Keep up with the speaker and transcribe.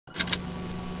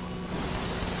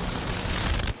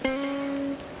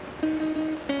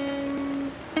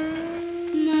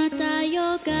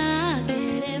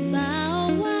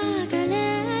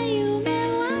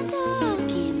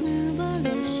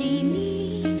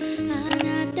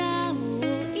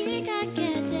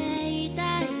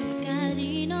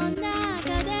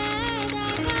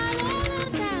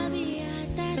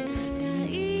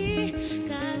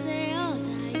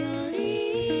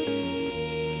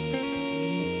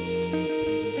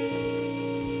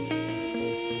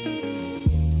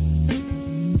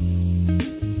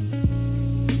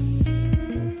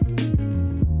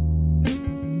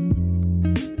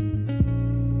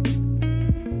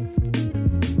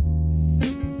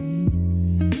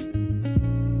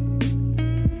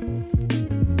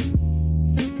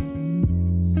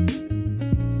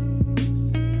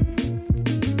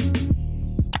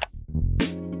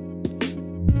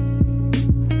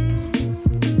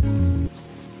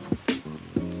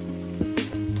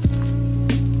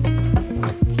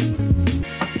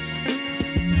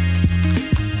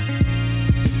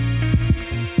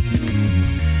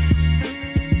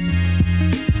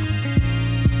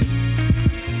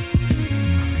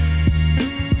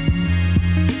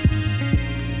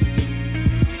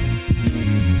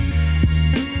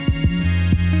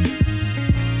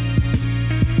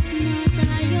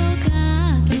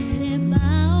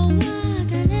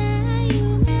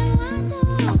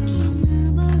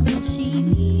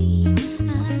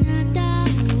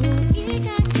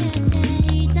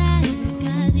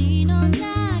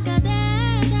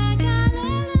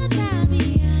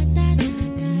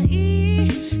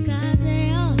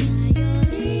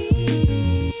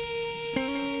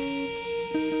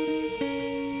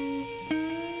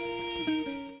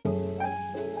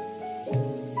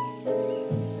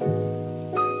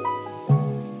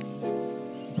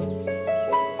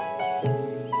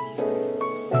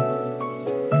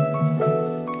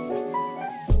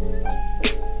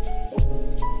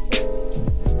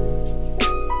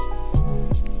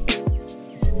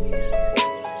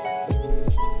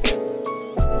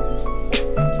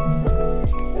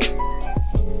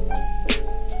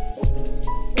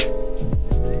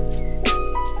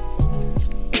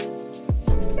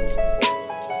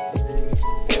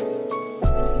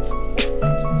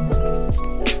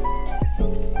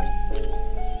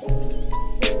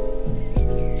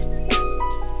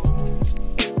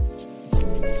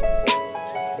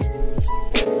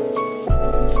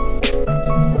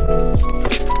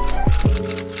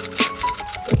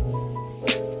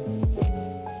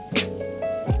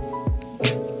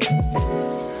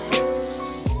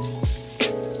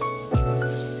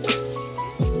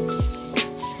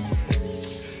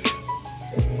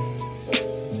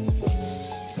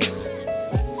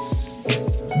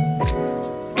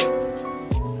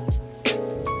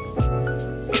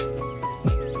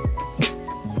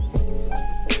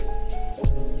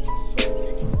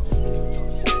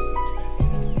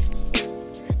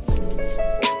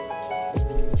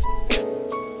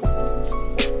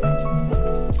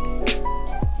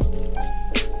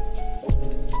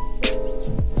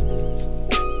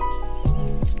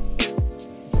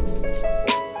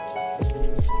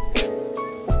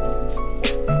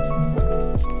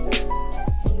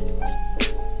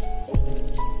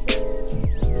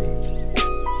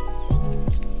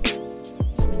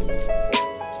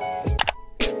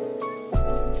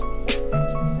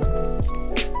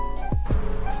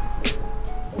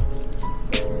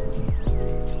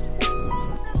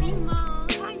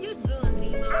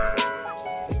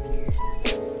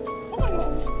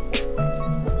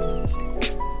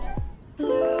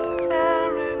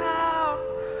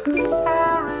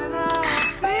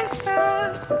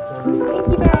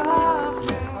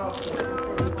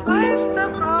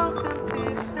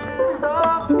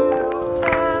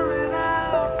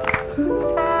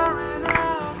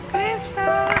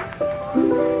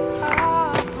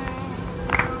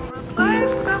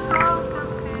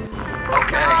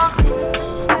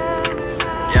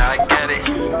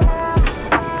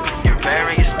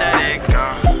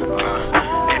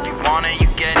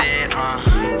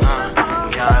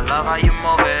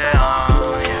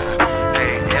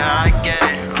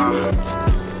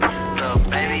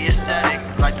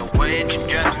that you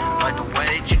dressing, like the way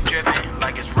that you dripping,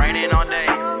 like it's raining all day.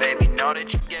 Baby, know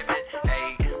that you give it.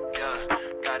 Hey, yeah,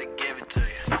 gotta give it to you.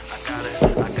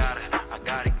 I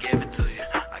gotta give it to you.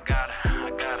 I gotta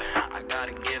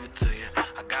give it to you.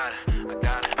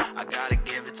 I gotta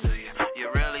give it to you.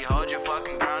 You really hold your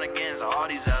fucking ground against all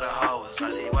these other hoes. I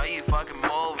see why you fucking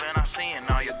move and I'm seeing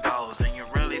all your goals. And you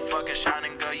really fucking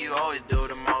shining, girl, you always do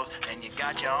the most. And you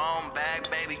got your own bag,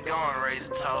 baby, go and raise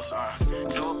a toast.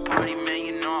 To a party, man,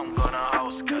 you know I'm gonna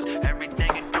host. Cause everything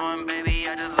you're doing, baby,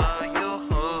 I just love you.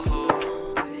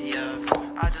 Yeah,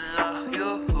 I just love you.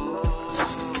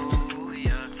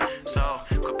 Yeah, so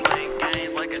quit playing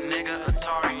games like a nigga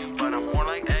Atari. But I'm more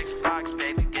like Xbox,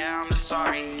 baby, yeah, I'm just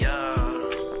sorry, yeah.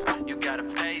 You gotta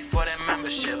pay for that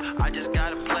membership. I just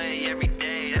gotta play every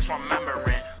day, that's why I'm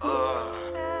remembering.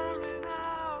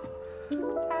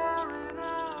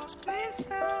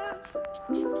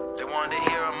 They wanted to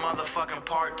hear a motherfucking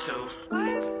part 2.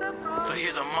 So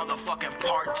here's a motherfucking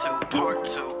part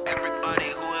 2. Everybody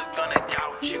who is gonna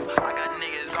doubt you, I got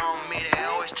niggas on me, they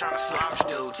always tryna slouch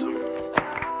dudes.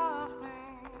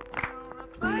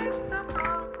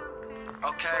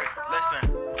 Okay, listen.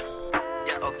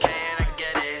 Yeah, okay, and I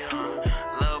get it,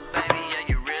 little baby, yeah,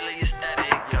 you really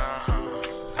aesthetic,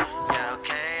 yeah,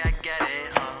 okay, I get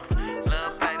it,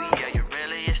 little baby, yeah, you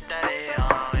really aesthetic, yeah.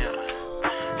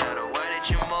 Yeah, the way that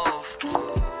you move,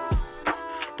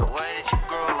 the way that you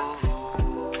groove,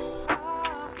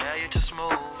 yeah, you're too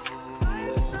smooth,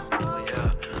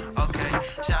 yeah. Okay,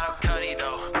 shout out Cudi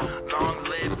though, long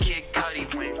live Kid Cudi.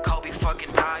 When Kobe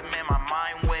fucking died, man, my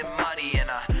mind went muddy, and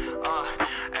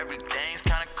everything's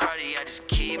kinda cruddy. I just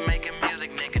keep making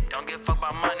music, nigga, don't give a fuck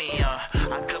about money,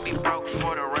 I could be broke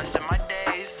for the rest of my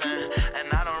days,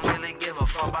 and I don't really give a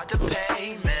fuck about the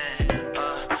payment,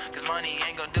 cause money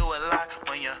ain't gonna do a lot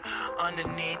when you're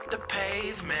underneath the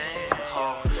pavement.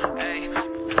 Oh, hey,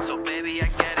 so baby, I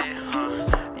get it,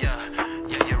 yeah,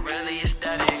 you're really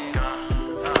aesthetic,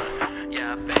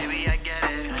 yeah, baby, I get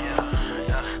it,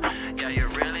 yeah, you're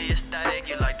really aesthetic.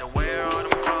 You like to wear all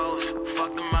them clothes,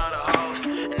 fuck them out of hoes,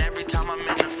 and every time I'm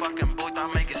in the fucking booth, I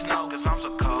make it snow, cause I'm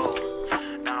so cold.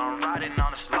 Now I'm riding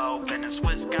on a slope, and it's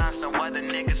Wisconsin weather,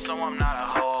 nigga, so I'm not a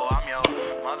hoe. I'm your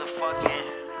motherfucking,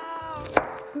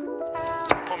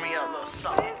 pour me out a little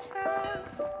something.